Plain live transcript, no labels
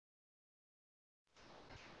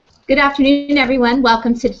Good afternoon, everyone.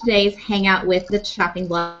 Welcome to today's Hangout with the Chopping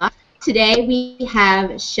Block. Today we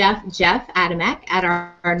have Chef Jeff Adamek at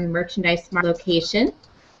our Merchandise Smart location.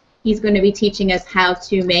 He's going to be teaching us how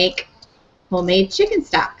to make homemade chicken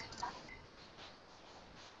stock.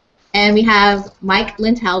 And we have Mike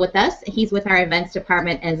Lintel with us. He's with our events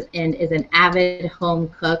department and is an avid home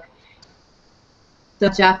cook. So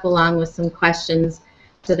Jeff, along with some questions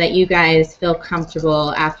so that you guys feel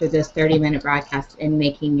comfortable after this 30-minute broadcast in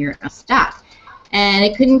making your own stock. And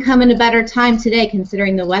it couldn't come in a better time today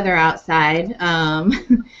considering the weather outside.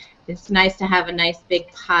 It's nice to have a nice big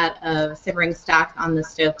pot of simmering stock on the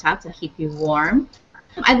stovetop to keep you warm.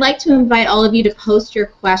 I'd like to invite all of you to post your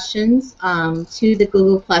questions to the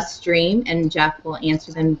Google Plus stream, and Jeff will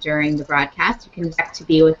answer them during the broadcast. You can expect to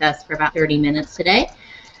be with us for about 30 minutes today.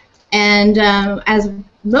 And as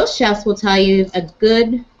most chefs will tell you, a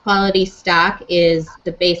good quality stock is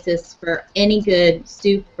the basis for any good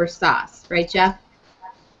soup or sauce. Right, Jeff?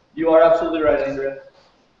 You are absolutely right, Andrea.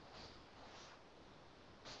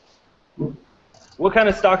 What kind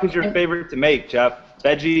of stock is your favorite to make, Jeff?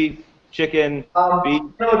 Veggie, chicken, beef?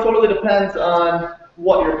 It totally depends on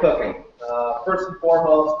what you're cooking. First and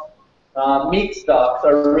foremost, meat stocks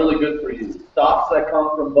are really good for you. Stocks that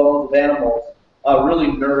come from bones of animals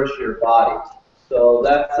really nourish your body. So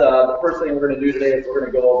that's the first thing we're going to do today is we're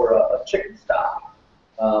going to go over a chicken stock.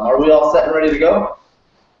 Are we all set and ready to go?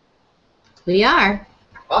 We are.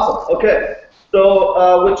 Awesome. Okay.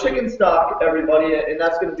 So with chicken stock, everybody, and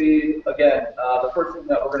that's going to be, again, the first thing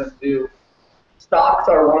that we're going to do. Stocks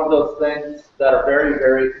are one of those things that are very,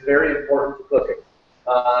 very, very important to cooking.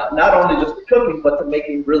 Not only just to cooking, but to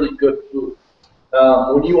making really good food.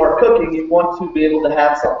 When you are cooking, you want to be able to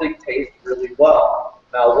have something taste really well.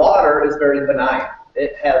 Now, water is very benign.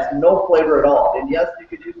 It has no flavor at all. And yes, you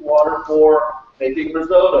could use water for making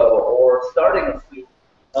risotto or starting a soup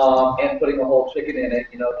and putting a whole chicken in it,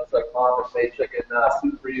 just like Mom has made chicken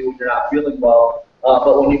soup for you when you're not feeling well.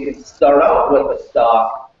 But when you can start out with a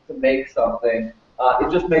stock to make something,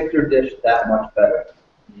 it just makes your dish that much better.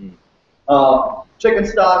 Chicken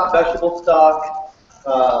stock, vegetable stock,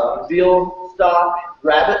 veal stock,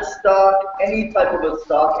 rabbit stock, any type of a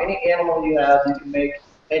stock, any animal you have, you can make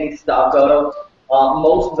any stock out of.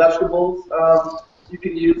 Most vegetables you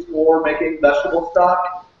can use for making vegetable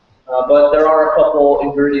stock, but there are a couple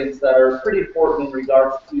ingredients that are pretty important in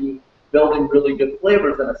regards to building really good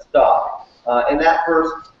flavors in a stock. And that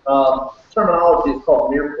first terminology is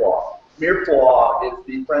called mirepoix. Mirepoix is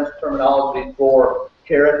the French terminology for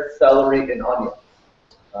carrots, celery, and onions.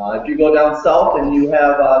 If you go down south and you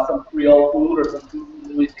have some Creole food or some food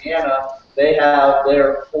from Louisiana, they have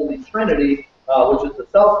their Holy Trinity, which is the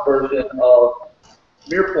South version of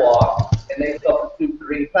mirepoix, and they substitute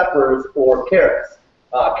green peppers for carrots.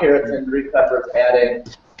 Carrots and green peppers adding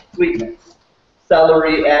sweetness,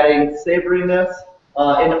 celery adding savoriness,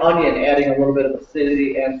 and onion adding a little bit of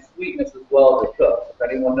acidity and sweetness as well as it cooks. If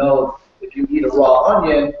anyone knows, if you eat a raw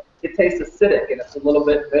onion, it tastes acidic and it's a little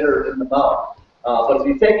bit bitter in the mouth. But if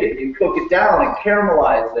you take it, you cook it down and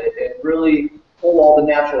caramelize it and really pull all the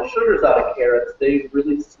natural sugars out of carrots, they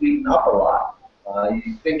really sweeten up a lot.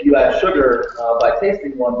 You think you add sugar by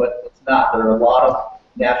tasting one, but it's not. There are a lot of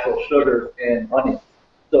natural sugars in onions.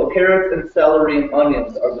 So carrots and celery and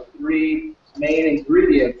onions are the three main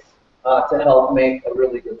ingredients to help make a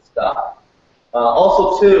really good stock.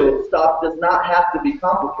 Also, too, stock does not have to be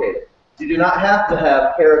complicated. You do not have to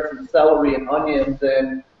have carrots and celery and onions,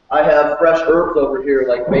 and I have fresh herbs over here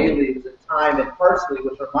like bay leaves and thyme and parsley,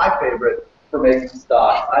 which are my favorite for making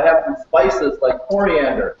stock. I have some spices like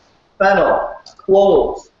coriander, fennel,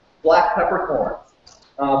 cloves, black peppercorns.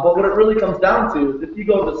 But what it really comes down to is if you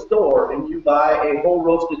go to the store and you buy a whole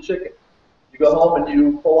roasted chicken, you go home and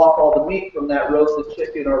you pull off all the meat from that roasted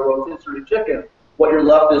chicken or rotisserie chicken, what you're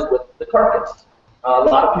left is with the carcass. A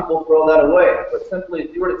lot of people throw that away, but simply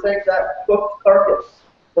if you were to take that cooked carcass,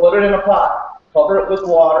 put it in a pot, cover it with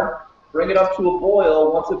water, bring it up to a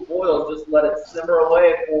boil. Once it boils, just let it simmer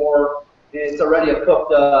away for, it's already a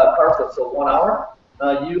cooked carcass, so 1 hour.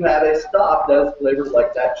 You have a stock that is flavored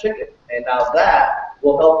like that chicken. And now that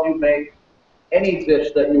will help you make any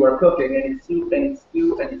dish that you are cooking, any soup, any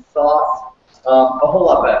stew, any sauce, a whole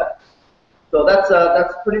lot better. So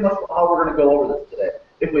that's pretty much how we're going to go over this today.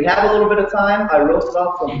 If we have a little bit of time, I roasted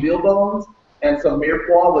off some veal bones and some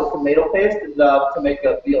mirepoix with tomato paste and, to make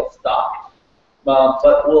a veal stock. But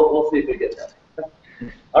we'll see if we get there.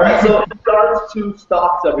 All right, so in regards to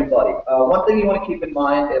stocks, everybody, one thing you want to keep in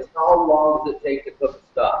mind is how long does it take to cook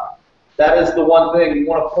a stock? That is the one thing. You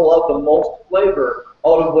want to pull out the most flavor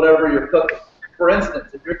out of whatever you're cooking. For instance,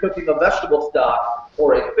 if you're cooking a vegetable stock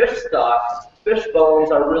or a fish fish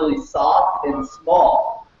bones are really soft and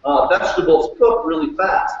small. Vegetables cook really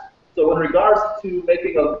fast. So in regards to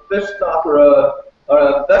making a fish stock or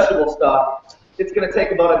a vegetable stock, it's going to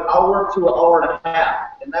take about an hour to an hour and a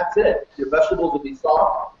half, and that's it. Your vegetables will be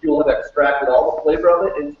soft. You will have extracted all the flavor of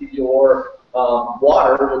it into your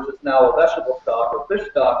water, which is now a vegetable stock or fish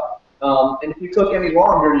stock. And if you cook any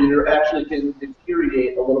longer, you actually can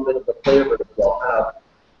deteriorate a little bit of the flavor as well, kind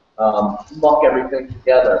of muck everything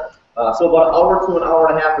together. So about an hour to an hour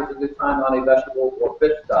and a half is a good time on a vegetable or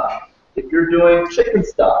fish stock. If you're doing chicken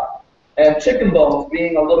stock, and chicken bones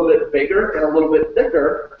being a little bit bigger and a little bit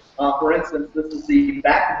thicker, for instance, this is the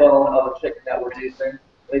backbone of a chicken that we're using.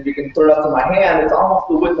 If you can put it up to my hand, it's almost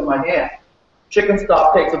the width of my hand. Chicken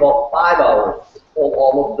stock takes about 5 hours to pull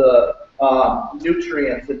all of the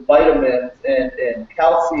nutrients and vitamins and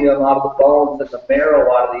calcium out of the bones and the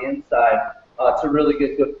marrow out of the inside to really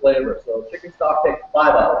get good flavor. So chicken stock takes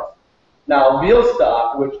 5 hours. Now veal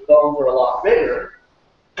stock, which bones are a lot bigger,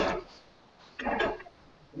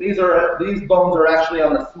 these bones are actually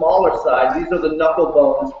on the smaller side. These are the knuckle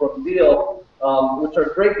bones from veal, which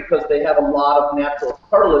are great because they have a lot of natural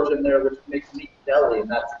cartilage in there, which makes meat jelly, and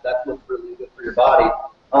that's what's really good for your body.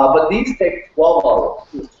 But these take 12 hours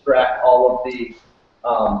to extract all of the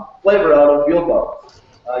flavor out of veal bones.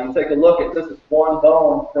 You take a look at this is one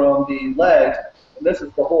bone from the leg, and this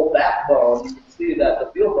is the whole backbone. You can see that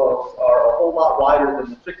the veal bones are a whole lot wider than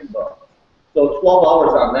the chicken bones. So 12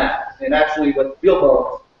 hours on that. And actually with veal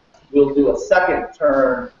bones, we'll do a second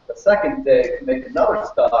turn the second day to make another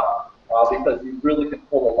stock because you really can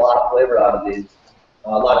pull a lot of flavor out of these. A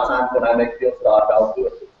lot of times when I make veal stock, I'll do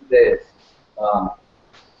it for 2 days.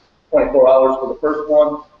 24 hours for the first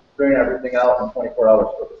one, drain everything out, and 24 hours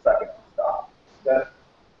for the second stock. Okay?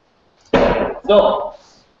 So,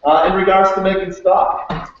 in regards to making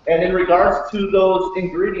stock, and in regards to those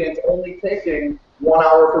ingredients only taking 1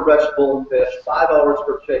 hour for vegetable and fish, 5 hours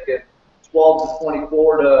for chicken, 12 to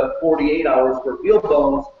 24 to 48 hours for veal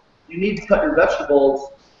bones, you need to cut your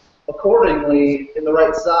vegetables accordingly in the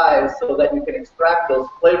right size so that you can extract those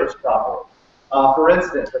flavors properly. For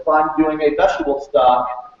instance, if I'm doing a vegetable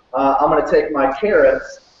stock, I'm going to take my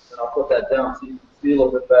carrots, and I'll put that down so you can see a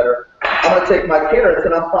little bit better. I'm going to take my carrots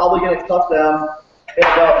and I'm probably going to cut them in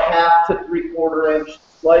about 1/2 to 3/4 inch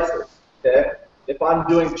slices. Okay? If I'm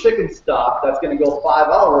doing chicken stock, that's going to go 5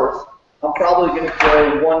 hours. I'm probably going to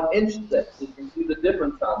go 1 inch thick, so you can see the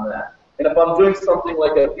difference on that. And if I'm doing something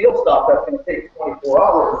like a veal stock that's going to take 24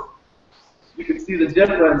 hours, you can see the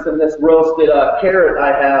difference in this roasted carrot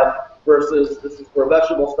I have versus this is for a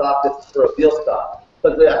vegetable stock, this is for a veal stock.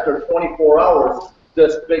 Because after 24 hours,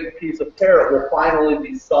 this big piece of carrot will finally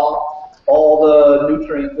be soft, all the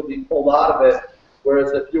nutrients will be pulled out of it,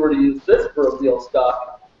 whereas if you were to use this for a veal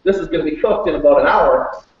stock, this is going to be cooked in about an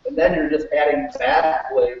hour, and then you're just adding bad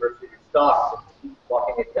flavor to your stock. If you keep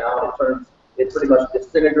walking it down, it pretty much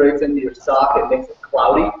disintegrates into your stock, it makes it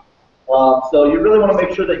cloudy. So you really want to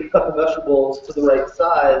make sure that you cut the vegetables to the right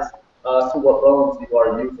size to what bones you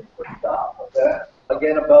are using for stock. Okay?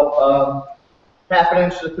 Again, about 1/2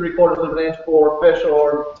 inch to 3/4 inch for fish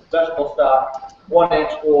or vegetable stock, 1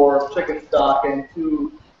 inch for chicken stock, and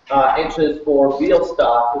 2 inches for veal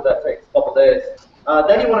stock, because that takes a couple days.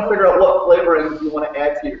 Then you want to figure out what flavorings you want to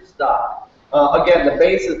add to your stock. Again, the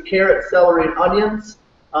base is carrot, celery, and onions,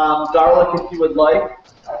 garlic if you would like.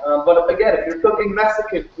 But again, if you're cooking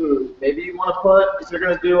Mexican food, maybe you want to put, if you're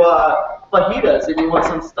going to do fajitas, if you want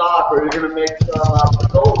some stock, or you're going to make some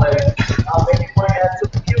pozole, maybe you want to add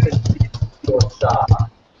some cumin to your stock.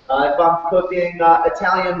 If I'm cooking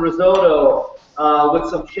Italian risotto with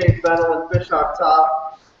some shaved fennel and fish on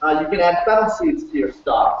top, you can add fennel seeds to your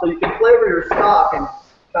stock. So you can flavor your stock and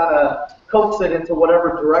kind of coax it into whatever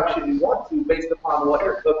direction you want to based upon what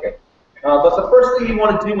you're cooking. But the first thing you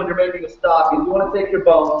want to do when you're making a stock is you want to take your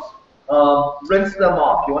bones, rinse them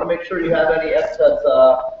off. You want to make sure you have any excess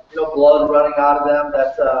blood running out of them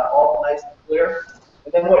that's all nice and clear.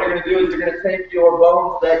 And then what you're going to do is you're going to take your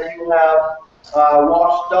bones that you have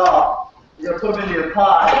washed off, you're going to put them into your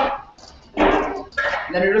pot,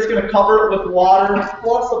 and then you're just going to cover it with water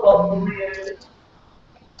plus about 3 inches.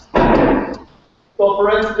 So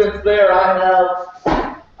for instance there,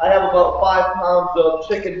 I have about 5 pounds of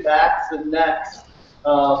chicken backs and necks,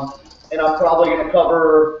 and I'm probably going to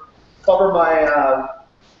cover my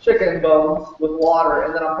chicken bones with water,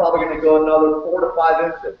 and then I'm probably going to go another 4 to 5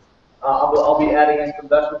 inches. I'll be adding in some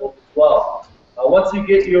vegetables as well. Once you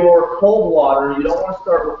get your cold water, you don't want to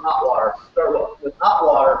start with hot water. Start with hot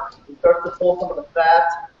water, you start to pull some of the fat,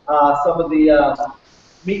 some of the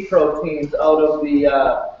meat proteins out of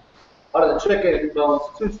the chicken bones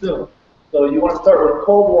too soon. So you want to start with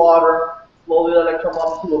cold water, Slowly let it come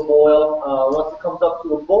up to a boil. Once it comes up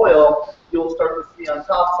to a boil, you'll start to see on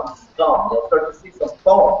top some scum. You'll start to see some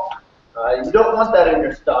foam. You don't want that in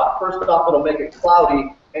your stock. First off, it'll make it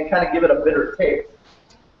cloudy and kind of give it a bitter taste.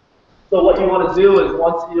 So what you want to do is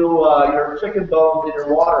once your chicken bones in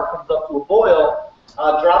your water comes up to a boil,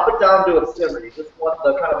 drop it down to a simmer. You just want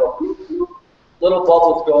the kind of a whoop, whoop, little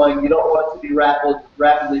bubbles going. You don't want it to be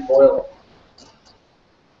rapidly boiling.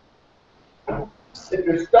 If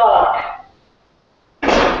your stock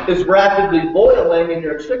is rapidly boiling in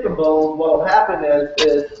your chicken bones, what will happen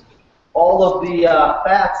is all of the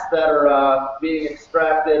fats that are being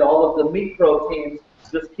extracted, all of the meat proteins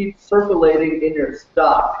just keep circulating in your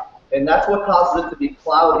stock. And that's what causes it to be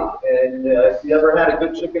cloudy. And if you ever had a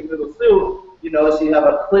good chicken noodle soup, you notice you have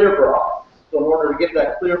a clear broth. So in order to get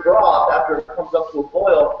that clear broth, after it comes up to a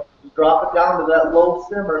boil, you drop it down to that low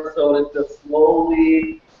simmer so it's just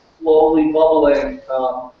slowly bubbling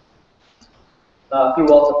throughout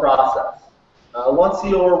the process. Once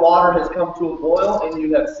your water has come to a boil and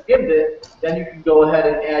you have skimmed it, then you can go ahead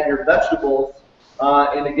and add your vegetables.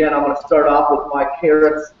 And again, I'm going to start off with my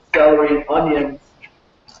carrots, celery, and onions.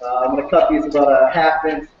 I'm going to cut these about a ½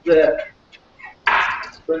 inch thick.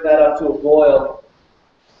 Bring that up to a boil.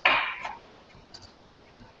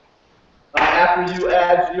 After you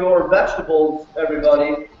add your vegetables,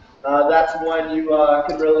 everybody, that's when you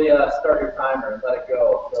can really start your timer and let it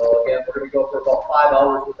go. So again, we're going to go for about 5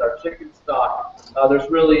 hours with our chicken stock. There's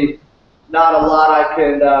really not a lot I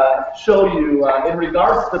can show you in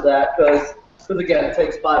regards to that because again, it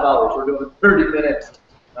takes 5 hours. We're doing 30 minutes.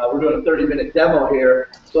 We're doing a 30-minute demo here.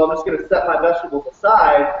 So I'm just going to set my vegetables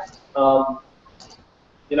aside.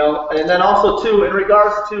 You know, and then also too, in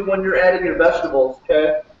regards to when you're adding your vegetables,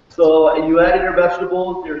 okay? So you added your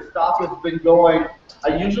vegetables, your stock has been going.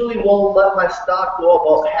 I usually won't let my stock go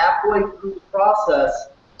about halfway through the process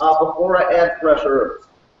before I add fresh herbs.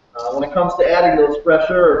 When it comes to adding those fresh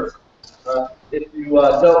herbs, if you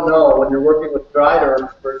don't know, when you're working with dried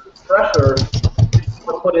herbs versus fresh herbs, if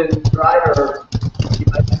you put in dried herbs, you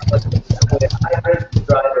might like the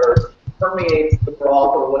dried herbs permeates the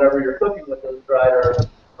broth or whatever you're cooking with those dried herbs.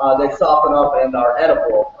 They soften up and are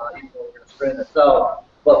edible, even though you're going to strain this out.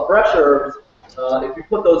 But fresh herbs, if you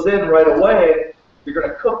put those in right away, you're going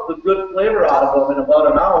to cook the good flavor out of them in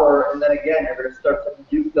about an hour, and then again, you're going to start to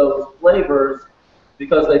mute those flavors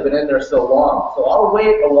because they've been in there so long. So I'll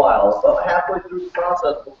wait a while, about halfway through the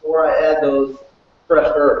process before I add those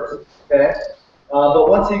fresh herbs, okay? But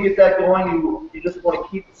once you get that going, you just want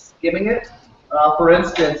to keep skimming it. For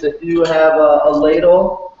instance, if you have a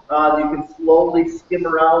ladle, you can slowly skim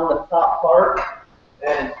around the top part.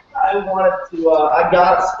 And I wanted to, I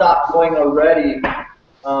got it stopped going already,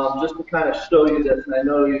 just to kind of show you this. And I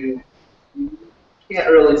know you can't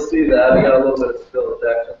really see that. We got a little bit of spillage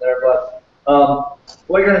action there, but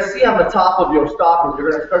what you're going to see on the top of your stock is you're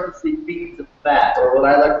going to start to see beads of fat, or what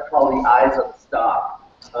I like to call the eyes of the stock.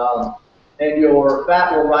 And your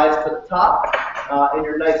fat will rise to the top, and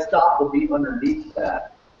your nice stock will be underneath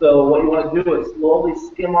that. So what you want to do is slowly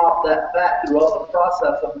skim off that fat throughout the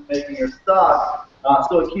process of making your stock,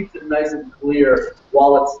 so it keeps it nice and clear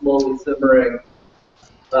while it's slowly simmering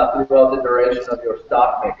throughout the duration of your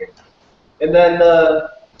stock making. And then a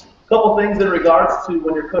couple things in regards to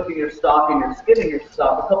when you're cooking your stock and you're skimming your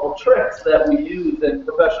stock, a couple tricks that we use in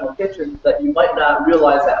professional kitchens that you might not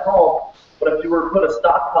realize at home. But if you were to put a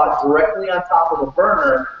stock pot directly on top of a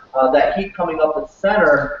burner, that heat coming up the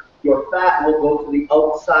center, your fat will go to the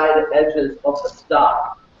outside edges of the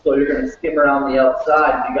stock. So you're going to skim around the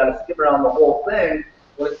outside. You got to skim around the whole thing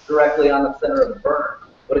when it's directly on the center of the burner.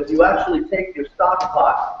 But if you actually take your stock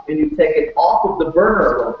pot and you take it off of the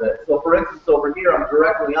burner a little bit, so for instance over here I'm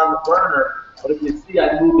directly on the burner, but if you see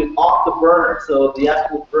I moved it off the burner, so the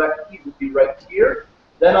actual direct heat would be right here.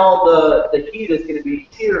 Then all the heat is going to be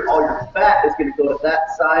here. All your fat is going to go to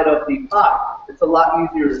that side of the pot. It's a lot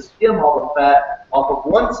easier to skim all the fat off of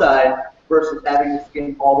one side versus having to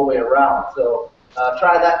skim all the way around. So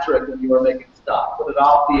try that trick when you are making stock. Put it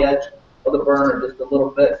off the edge of the burner just a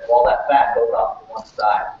little bit so all that fat goes off to one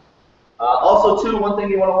side. Also, too, one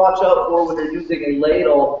thing you want to watch out for when you're using a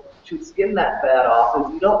ladle to skim that fat off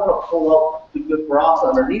is you don't want to pull out the good broth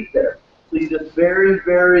underneath there. So you just very,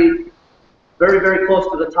 very close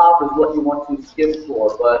to the top is what you want to skim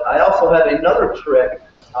for. But I also have another trick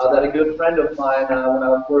that a good friend of mine, when I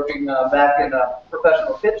was working back in a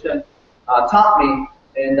professional kitchen, taught me,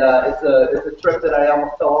 and it's a trick that I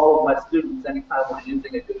almost tell all of my students anytime we're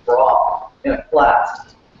using a good broth in a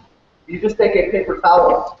class. You just take a paper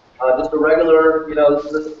towel, just a regular, you know,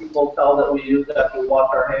 this is a simple towel that we use after we wash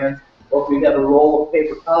our hands, or if we have a roll of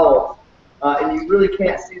paper towels, and you really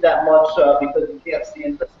can't see that much because you can't see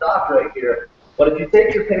into the stock right here. But if you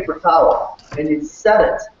take your paper towel and you set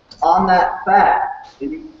it on that fat,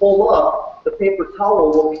 and you pull up, the paper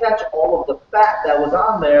towel will catch all of the fat that was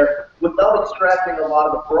on there without extracting a lot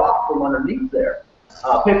of the broth from underneath there.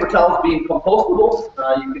 Paper towels being compostable,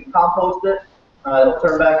 you can compost it. It'll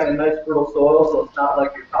turn back into nice fertile soil, so it's not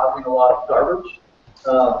like you're causing a lot of garbage.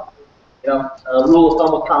 Rule of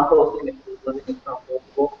thumb with composting is living is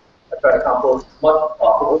compostable. I try to compost as much as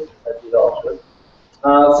possible, as we all should.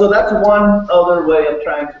 So that's one other way of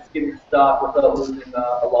trying to skim your stock without losing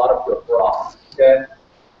a lot of your broth. Okay.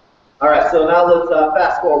 All right. So now let's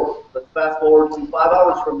fast forward. Let's fast forward to 5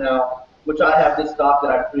 hours from now, which I have this stock that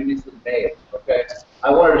I previously made. Okay. I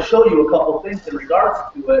wanted to show you a couple things in regards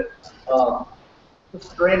to it.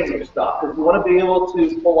 Straining your stock, because you want to be able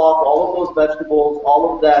to pull off all of those vegetables,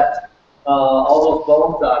 all of that, all those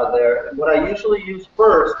bones out of there. And what I usually use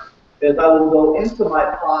first is I will go into my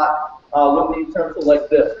pot with a utensil like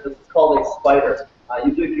this. This is called a spider.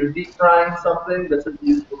 Usually if you're deep frying something, this is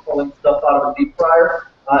used for pulling stuff out of a deep fryer.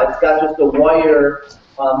 It's got just a wire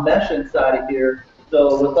mesh inside of here,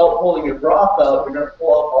 so without pulling your broth out, you're going to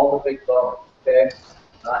pull out all the big bones. Okay.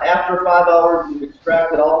 After 5 hours, you've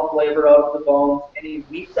extracted all the flavor out of the bones. Any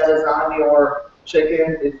meat that is on your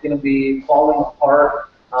chicken is going to be falling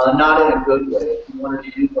apart, not in a good way. If you wanted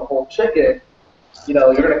to use the whole chicken,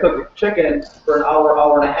 you're going to cook your chicken for an hour,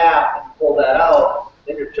 hour and a half, and pull that out,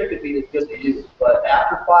 then your chicken meat is good to use. But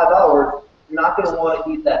after 5 hours, you're not going to want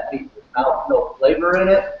to eat that meat. There's now no flavor in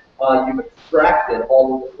it. You've extracted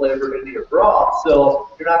all of the flavor into your broth,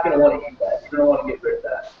 so you're not going to want to eat that. You're going to want to get rid of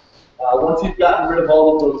that. Once you've gotten rid of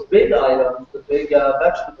all of those big items, the big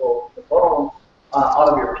vegetables, the bones, out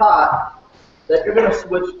of your pot, then you're going to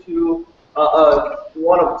switch to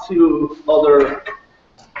one of two other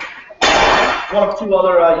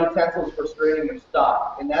utensils for straining your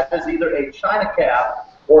stock, and that is either a china cap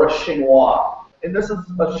or a chinois. And this is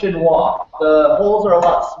a chinois. The holes are a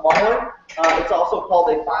lot smaller. It's also called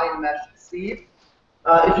a fine mesh sieve.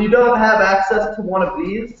 If you don't have access to one of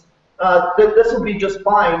these, this will be just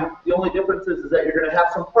fine. The only difference is that you're going to have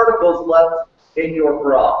some particles left in your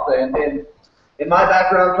broth. And in my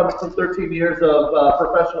background, coming from 13 years of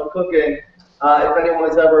professional cooking, if anyone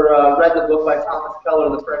has ever read the book by Thomas Keller,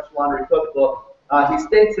 The French Laundry Cookbook, he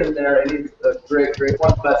states in there, and he's a great,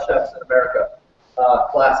 one of the best chefs in America,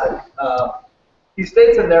 classic. He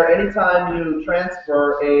states in there, anytime you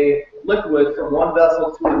transfer a liquid from one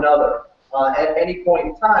vessel to another, at any point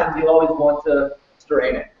in time, you always want to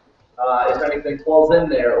strain it. If anything falls in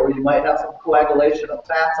there, or you might have some coagulation of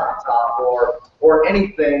fats on top, or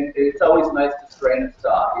anything, it's always nice to strain a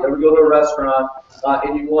stock. You ever go to a restaurant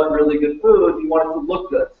and you want really good food, you want it to look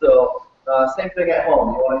good. So same thing at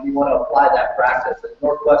home. You want to apply that practice. And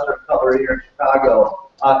Northwestern Cutlery here in Chicago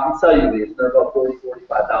can sell you these. They're about $40,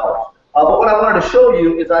 $45. But what I wanted to show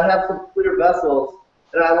you is I have some clear vessels,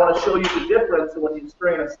 and I want to show you the difference when you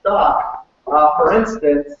strain a stock. For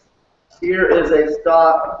instance, here is the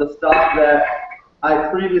stock that I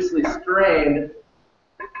previously strained.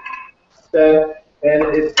 Okay,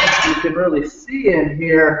 and you can really see in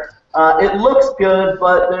here, it looks good,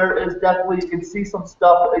 but there is definitely, you can see some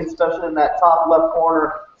stuff, especially in that top left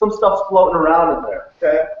corner, some stuff's floating around in there.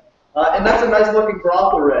 Okay, and that's a nice looking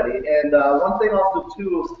broth already. And one thing also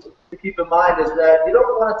too to keep in mind is that you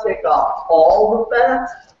don't want to take off all the fat.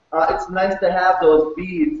 It's nice to have those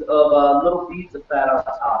beads of little beads of fat on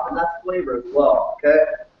top, and that's flavor as well. Okay,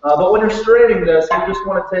 but when you're straining this, you just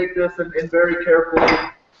want to take this and very carefully,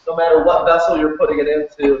 no matter what vessel you're putting it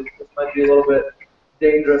into. This might be a little bit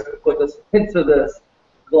dangerous to put this into this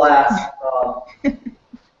glass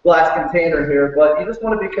container here, but you just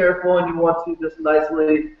want to be careful, and you want to just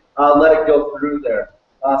nicely let it go through there.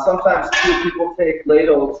 Sometimes too, people take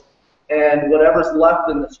ladles, and whatever's left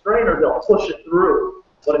in the strainer, they'll push it through.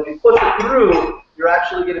 But if you push it through, you're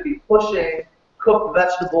actually going to be pushing cooked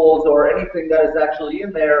vegetables or anything that is actually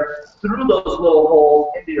in there through those little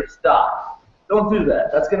holes into your stock. Don't do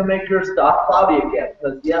that. That's going to make your stock cloudy again,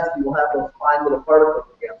 because yes, you will have those fine little particles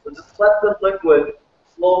again. So just let the liquid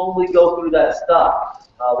slowly go through that stock.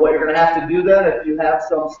 What you're going to have to do then, if you have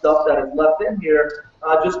some stuff that is left in here,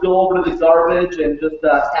 just go over to the garbage and just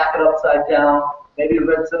tap it upside down, maybe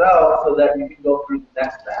rinse it out so that you can go through the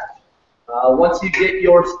next batch. Once you get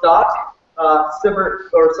your stock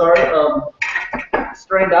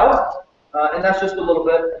strained out, and that's just a little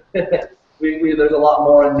bit. There's a lot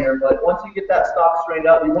more in here, but once you get that stock strained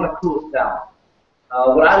out, you want to cool it down.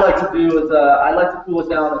 What I like to do is I like to cool it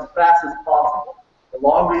down as fast as possible. The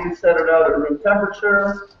longer you set it out at room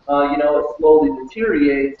temperature, it slowly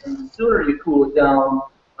deteriorates, and the sooner you cool it down,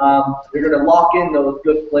 you're going to lock in those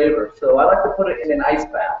good flavors. So I like to put it in an ice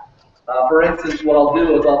bath. For instance, what I'll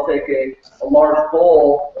do is I'll take a large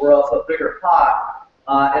bowl or else a bigger pot,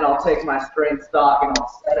 and I'll take my strained stock and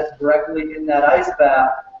I'll set it directly in that ice bath,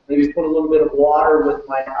 maybe put a little bit of water with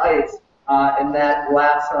my ice, and that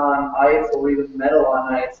glass on ice or even metal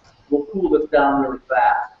on ice will cool this down really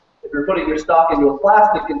fast. If you're putting your stock into a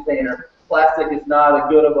plastic container, plastic is not as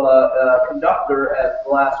good of a conductor as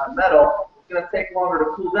glass or metal. It's going to take longer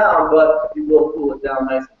to cool down, but you will cool it down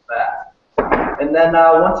nice and fast. And then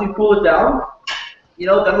once you cool it down,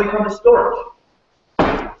 then we come to storage.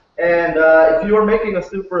 And if you are making a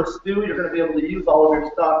soup or a stew, you're going to be able to use all of your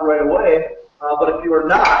stock right away. But if you are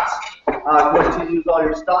not going to use all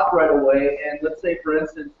your stock right away, and let's say, for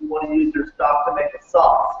instance, you want to use your stock to make a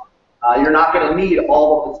sauce, you're not going to need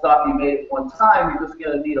all of the stock you made at one time. You're just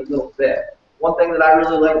going to need a little bit. One thing that I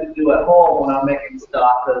really like to do at home when I'm making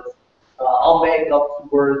stock is I'll make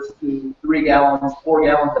upwards to 3 gallons, 4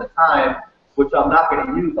 gallons at a time, which I'm not going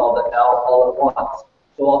to use all at once.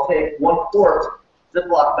 So I'll take 1 quart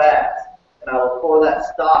Ziploc bags, and I will pour that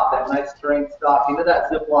stock, that nice strained stock, into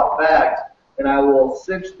that Ziploc bag, and I will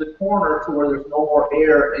cinch the corner to where there's no more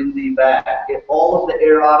air in the bag. Get all of the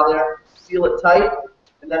air out of there, seal it tight,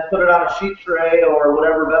 and then put it on a sheet tray or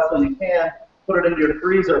whatever vessel you can, put it into your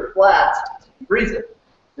freezer flat, and freeze it.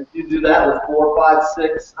 If you do that with 4, 5,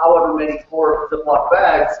 6, however many quart Ziploc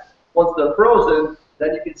bags, once they're frozen,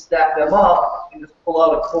 then you can stack them up and just pull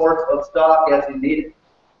out a quart of stock as you need it.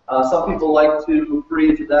 Some people like to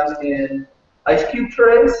freeze them in ice cube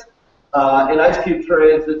trays. In ice cube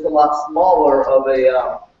trays, it's a lot smaller of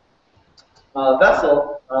a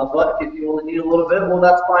vessel, but if you only need a little bit, well,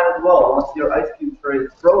 that's fine as well. Once your ice cube tray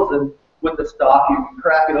is frozen with the stock, you can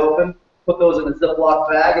crack it open, put those in a Ziploc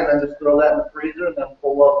bag, and then just throw that in the freezer and then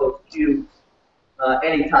pull out those cubes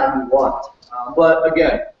anytime you want. But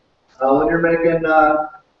again, when you're making,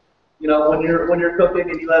 when you're cooking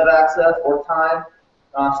and you have access or time,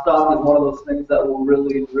 stock is one of those things that will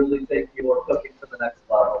really, really take your cooking to the next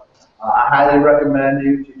level. I highly recommend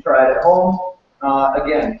you to try it at home.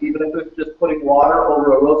 Again, even if it's just putting water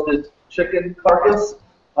over a roasted chicken carcass,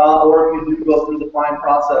 or if you do go through the fine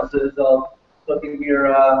processes of cooking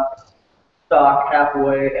your stock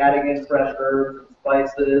halfway, adding in fresh herbs and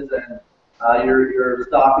spices, and your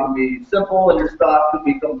stock can be simple and your stock can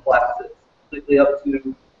be complex. It's completely up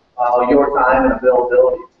to your time and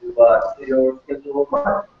availability to your schedule of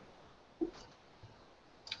work.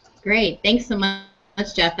 Great. Thanks so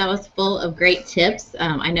much, Jeff. That was full of great tips.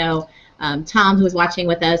 I know Tom, who was watching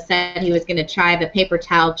with us, said he was going to try the paper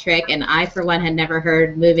towel trick, and I, for one, had never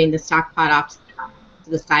heard moving the stock pot off to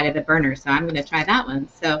the side of the burner, so I'm going to try that one.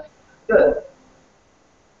 So, good.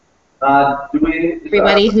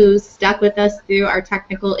 Everybody who's stuck with us through our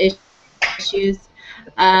technical issues,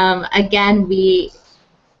 again, we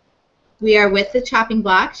are with the Chopping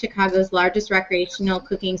Block, Chicago's largest recreational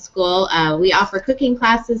cooking school. We offer cooking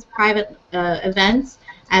classes, private events,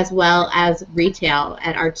 as well as retail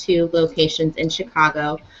at our 2 locations in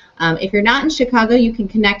Chicago. If you're not in Chicago, you can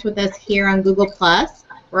connect with us here on Google+.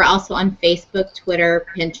 We're also on Facebook, Twitter,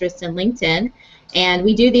 Pinterest, and LinkedIn. And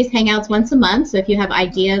we do these Hangouts once a month, so if you have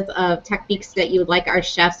ideas of techniques that you would like our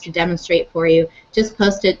chefs to demonstrate for you, just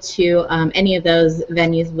post it to any of those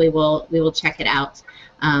venues. We will check it out.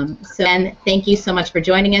 So then, thank you so much for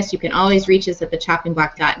joining us. You can always reach us at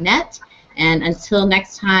thechoppingblock.net. And until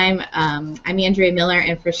next time, I'm Andrea Miller,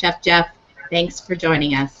 and for Chef Jeff, thanks for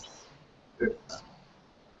joining us. Good.